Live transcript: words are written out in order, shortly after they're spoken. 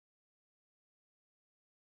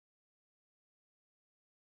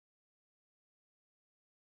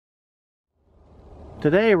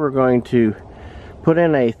Today we're going to put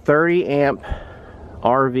in a 30 amp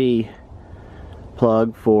RV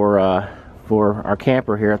plug for our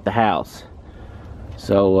camper here at the house.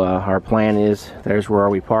 So our plan is, there's where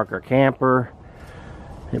we park our camper.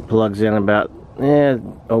 It plugs in about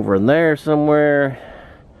over in there somewhere,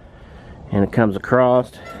 and it comes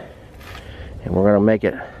across, and we're going to make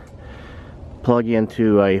it plug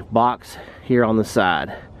into a box here on the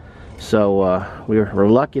side. So we're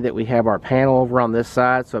lucky that we have our panel over on this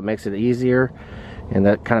side, so it makes it easier, and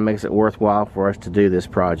that kind of makes it worthwhile for us to do this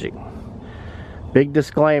project. Big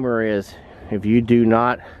disclaimer is, if you do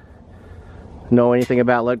not know anything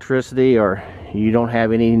about electricity, or you don't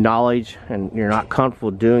have any knowledge and you're not comfortable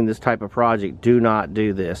doing this type of project, do not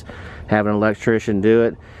do this. Have an electrician do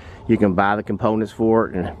it. You can buy the components for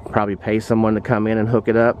it and probably pay someone to come in and hook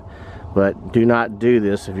it up, but do not do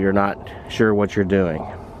this if you're not sure what you're doing.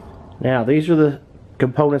 Now, these are the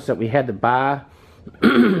components that we had to buy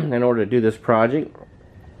in order to do this project.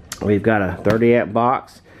 We've got a 30 amp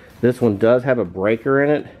box. This one does have a breaker in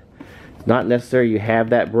it. It's not necessary you have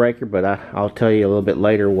that breaker, but I'll tell you a little bit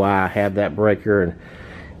later why I have that breaker, and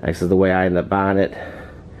this is the way I ended up buying it.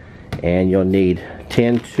 And you'll need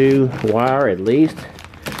 10-2 wire at least,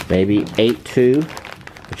 maybe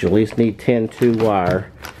 8-2, but you at least need 10-2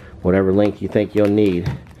 wire, whatever length you think you'll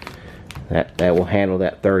need. That will handle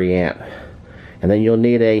that 30 amp. And then you'll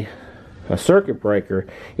need a circuit breaker.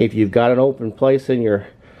 If you've got an open place in your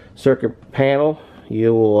circuit panel,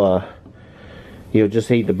 you'll just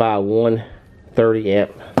need to buy one 30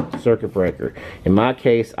 amp circuit breaker. In my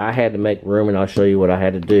case, I had to make room, and I'll show you what I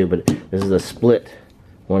had to do, but this is a split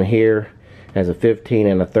one here, has a 15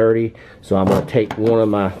 and a 30. So I'm going to take one of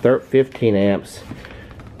my 15 amps,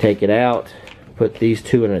 take it out, put these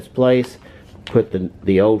two in its place, put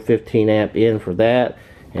the old 15 amp in for that,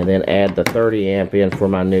 and then add the 30 amp in for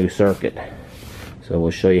my new circuit. So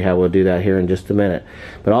we'll show you how we'll do that here in just a minute.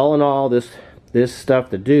 But all in all, this stuff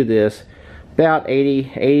to do this, about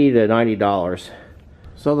 $80 to $90.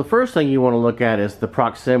 So the first thing you want to look at is the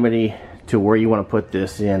proximity to where you want to put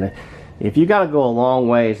this in. If you got to go a long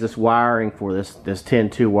ways, this wiring for this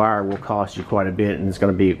 10-2 wire will cost you quite a bit, and it's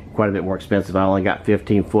going to be quite a bit more expensive. I only got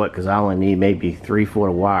 15 foot because I only need maybe 3 foot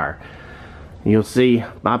of wire. You'll see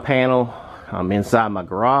my panel. I'm inside my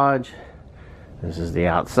garage. This is the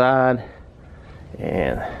outside,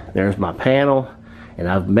 and there's my panel, and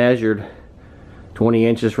I've measured 20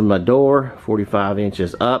 inches from the door, 45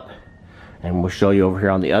 inches up, and we'll show you over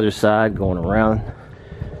here on the other side going around.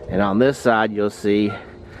 And on this side, you'll see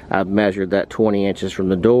I've measured that 20 inches from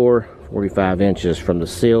the door, 45 inches from the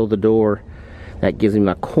sill of the door. That gives me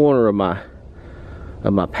my corner of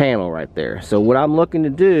my panel right there. So what I'm looking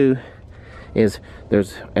to do is,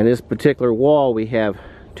 in this particular wall, we have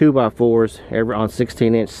 2x4s on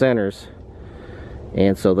 16-inch centers,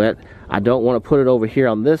 and so that I don't want to put it over here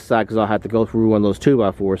on this side because I'll have to go through one of those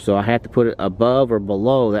 2x4s, so I have to put it above or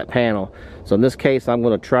below that panel. So in this case, I'm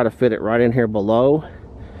going to try to fit it right in here below,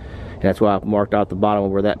 and that's why I've marked out the bottom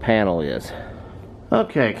of where that panel is.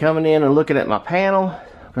 Okay, coming in and looking at my panel,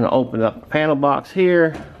 I'm going to open up the panel box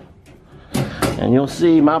here, and you'll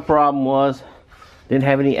see my problem was didn't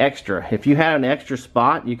have any extra. If you had an extra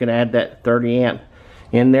spot, you can add that 30 amp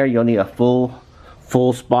in there. You'll need a full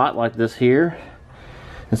spot like this here.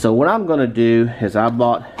 And so what I'm going to do is I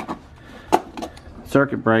bought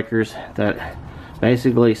circuit breakers that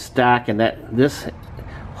basically stack, and this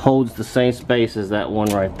holds the same space as that one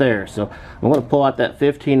right there. So I'm going to pull out that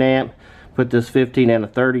 15 amp, put this 15 and a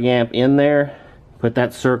 30 amp in there, put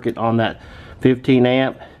that circuit on that 15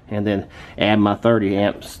 amp, and then add my 30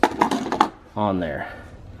 amps on there.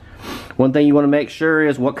 One thing you want to make sure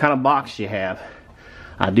is what kind of box you have.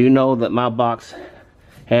 I do know that my box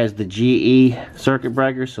has the GE circuit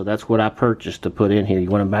breakers, so that's what I purchased to put in here. You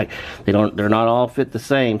want to make, they're not all fit the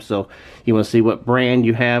same, so you want to see what brand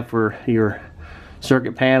you have for your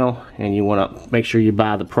circuit panel, and you want to make sure you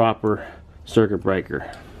buy the proper circuit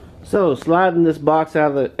breaker. So sliding this box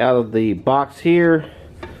out of the box here,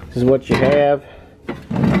 this is what you have.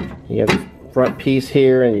 You have this front piece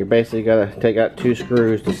here, and you basically got to take out 2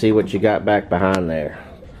 screws to see what you got back behind there.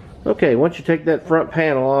 Okay, once you take that front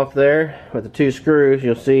panel off there with the 2 screws,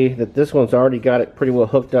 you'll see that this one's already got it pretty well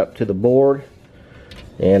hooked up to the board,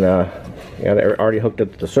 and already hooked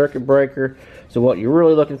up to the circuit breaker. So what you're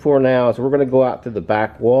really looking for now is we're going to go out through the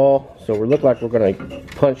back wall. So we look like we're going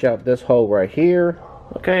to punch out this hole right here.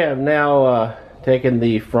 Okay, I've now taken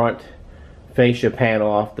the front fascia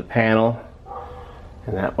panel off the panel,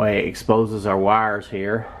 and that way it exposes our wires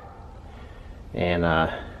here. And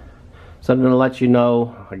something to let you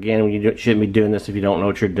know, again, you shouldn't be doing this if you don't know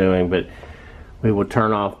what you're doing, but we will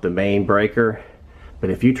turn off the main breaker But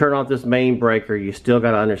if you turn off this main breaker, you still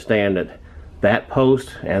got to understand that that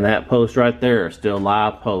post and that post right there are still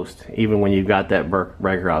live posts, even when you've got that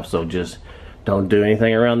breaker off. So just don't do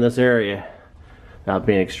anything around this area without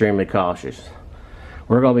being extremely cautious.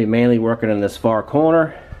 We're going to be mainly working in this far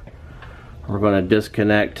corner. We're going to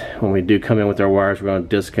disconnect, when we do come in with our wires, we're going to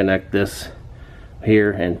disconnect this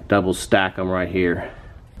here and double stack them right here.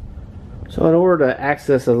 So in order to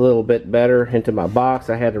access a little bit better into my box,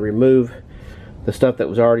 I had to remove the stuff that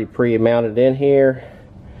was already pre-mounted in here.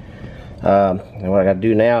 And what I got to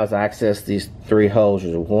do now is access these 3 holes.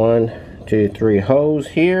 There's 1, 2, 3 holes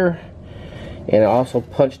here. And I also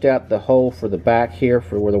punched out the hole for the back here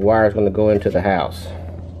for where the wire is going to go into the house.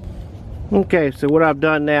 Okay, so what I've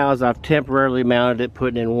done now is I've temporarily mounted it,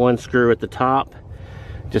 putting in 1 screw at the top.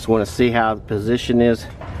 Just want to see how the position is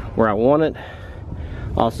where I want it.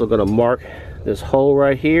 Also going to mark this hole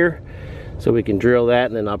right here so we can drill that,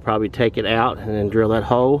 and then I'll probably take it out and then drill that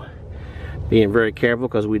hole. Being very careful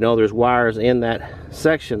because we know there's wires in that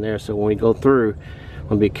section there, so when we go through,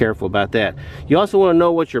 we'll be careful about that. You also want to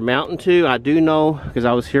know what you're mounting to. I do know, because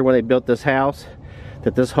I was here when they built this house,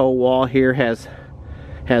 that this whole wall here has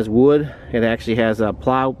wood. It actually has a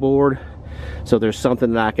plywood, so there's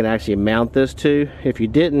something that I can actually mount this to. If you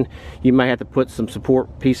didn't, you might have to put some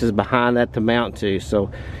support pieces behind that to mount to.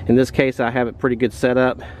 So in this case, I have it pretty good set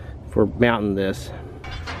up for mounting this.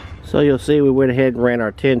 So you'll see we went ahead and ran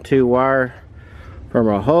our 10-2 wire from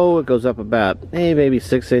our hole. It goes up about maybe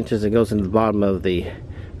 6 inches and goes into the bottom of the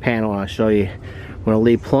panel. I'll show you. I'm going to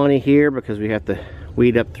leave plenty here because we have to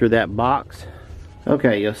weed up through that box.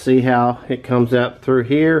 Okay, you'll see how it comes up through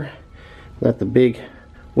here. Got the big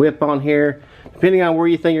whip on here. Depending on where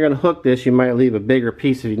you think you're going to hook this, you might leave a bigger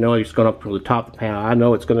piece if you know it's going up to the top of the panel. I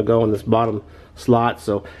know it's going to go in this bottom slot,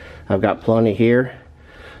 so I've got plenty here.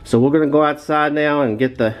 So we're going to go outside now and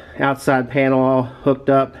get the outside panel all hooked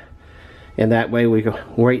up, and that way we can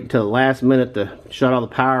wait until the last minute to shut all the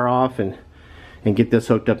power off and get this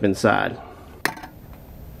hooked up inside.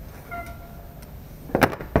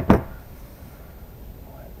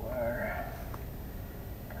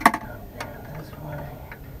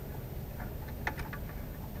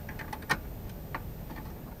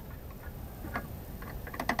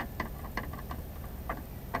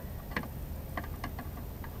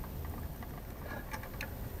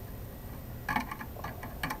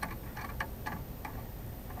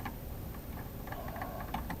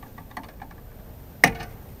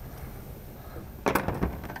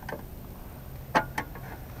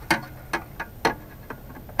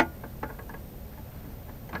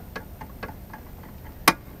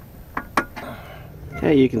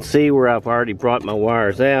 Okay, you can see where I've already brought my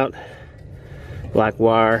wires out. Black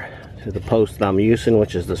wire to the post that I'm using,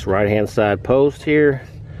 which is this right hand side post here.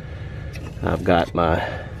 I've got my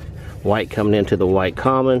white coming into the white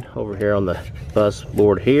common over here on the bus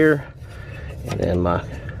board here, and then my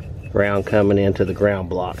ground coming into the ground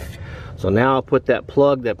block. So now I'll put that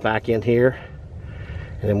plug back in here,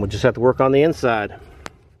 and then we'll just have to work on the inside.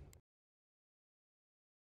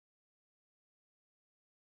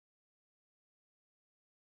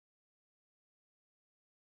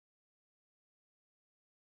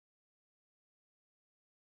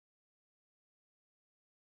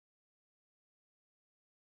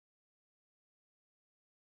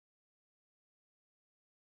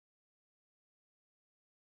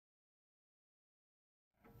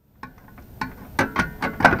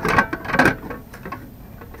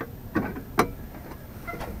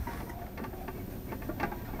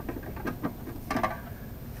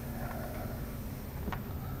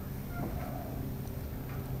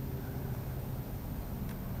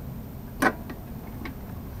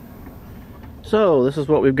 So this is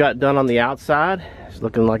what we've got done on the outside. It's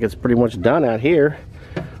looking like it's pretty much done out here.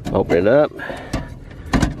 Open it up,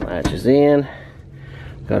 latches in,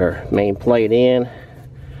 got our main plate in,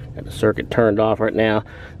 got the circuit turned off right now.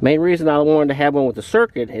 Main reason I wanted to have one with the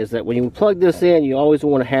circuit is that when you plug this in, you always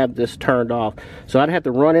want to have this turned off. So I'd have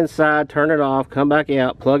to run inside, turn it off, come back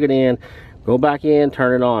out, plug it in, go back in,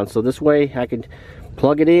 turn it on. So this way I can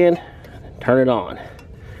plug it in, turn it on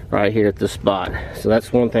right here at this spot. So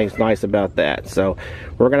that's one thing that's nice about that. So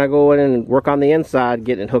we're gonna go in and work on the inside,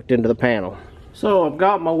 getting it hooked into the panel. So I've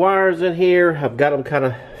got my wires in here. I've got them kind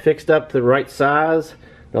of fixed up to the right size.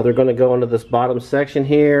 Now they're gonna go into this bottom section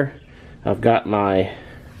here. I've got my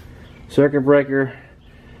circuit breaker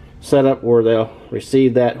set up where they'll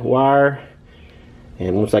receive that wire,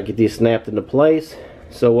 and once I get these snapped into place.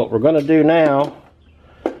 So what we're gonna do now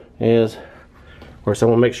is, first I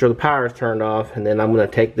want to make sure the power is turned off, and then I'm going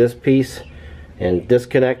to take this piece and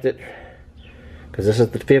disconnect it because this is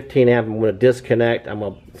the 15 amp. I'm going to disconnect. I'm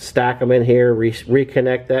going to stack them in here,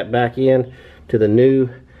 reconnect that back in to the new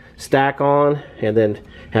stack on, and then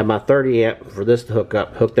have my 30 amp for this to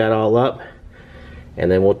hook that all up,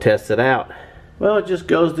 and then we'll test it out. Well, it just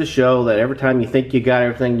goes to show that every time you think you got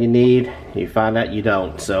everything you need, you find out you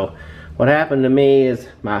don't. So what happened to me is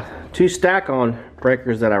my 2 stack-on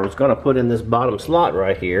breakers that I was going to put in this bottom slot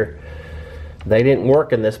right here, they didn't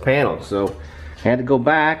work in this panel. So I had to go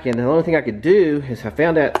back, and the only thing I could do is I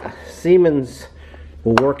found that Siemens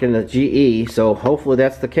will work in the GE, so hopefully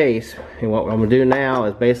that's the case. And what I'm going to do now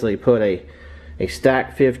is basically put a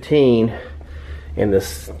stack 15 in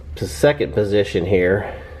this second position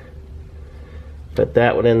here. Put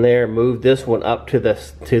that one in there, move this one up to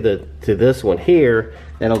this one here.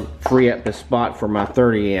 That'll free up the spot for my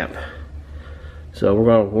 30 amp. So we're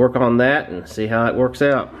going to work on that and see how it works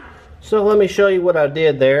out. So let me show you what I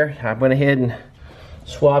did there. I went ahead and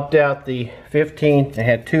swapped out the 15. I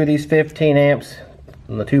had 2 of these 15 amps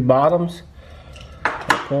on the 2 bottoms.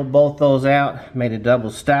 I pulled both those out, made a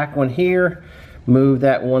double stack one here, moved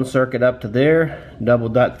that one circuit up to there,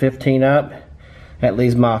 doubled that 15 up. That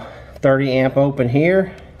leaves my 30 amp open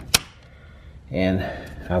here, and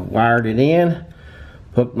I wired it in,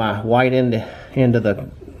 hooked my white into the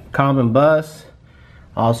common bus,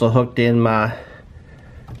 also hooked in my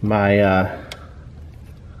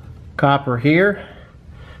copper here.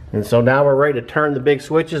 And so now we're ready to turn the big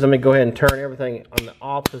switches. Let me go ahead and turn everything on the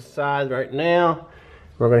opposite side right now.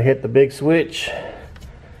 We're going to hit the big switch,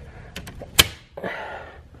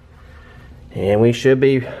 and we should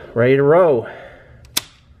be ready to roll.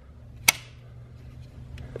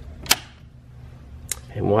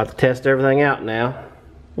 And we'll have to test everything out now.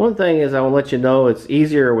 One thing is, I want to let you know it's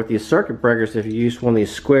easier with these circuit breakers if you use one of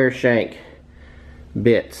these square shank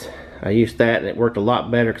bits. I used that and it worked a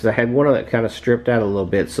lot better because I had one of that kind of stripped out a little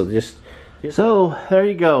bit. So there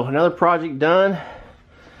you go, another project done.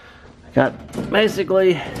 I got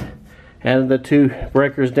basically added the 2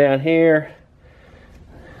 breakers down here.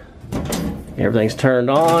 Everything's turned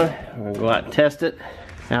on. We're going to go out and test it.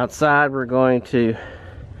 Outside we're going to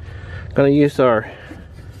use our,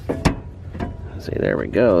 see, there we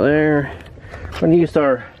go there. I'm going to use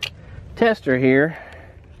our tester here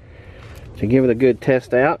to give it a good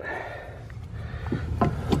test out.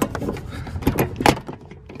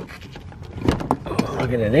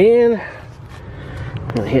 Plugging it in. I'm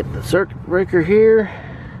going to hit the circuit breaker here.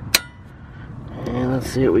 And let's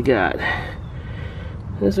see what we got.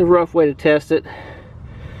 This is a rough way to test it.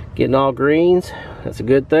 Getting all greens, that's a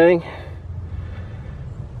good thing.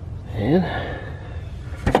 And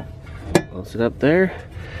close it up there.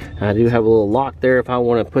 I do have a little lock there. If I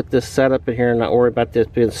want to put this setup in here and not worry about this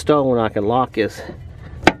being stolen, I can lock this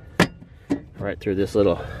right through this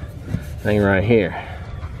little thing right here.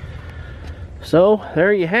 So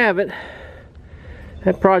there you have it.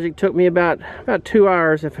 That project took me about 2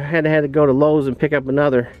 hours. If I had to go to Lowe's and pick up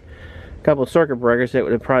another couple of circuit breakers, it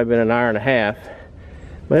would have probably been an hour and a half.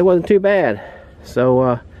 But it wasn't too bad.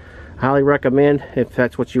 So highly recommend, if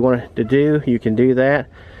that's what you want to do, you can do that.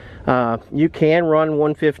 You can run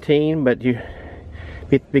 115, but you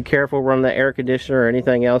be careful running the air conditioner or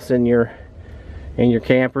anything else in your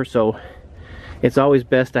camper. So it's always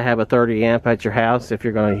best to have a 30 amp at your house if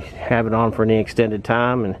you're going to have it on for any extended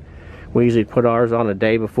time. And we usually put ours on a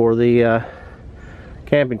day before the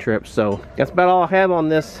camping trip. So that's about all I have on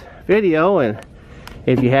this video. And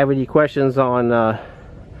if you have any questions on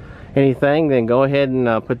anything, then go ahead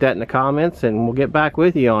and put that in the comments and we'll get back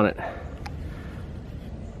with you on it.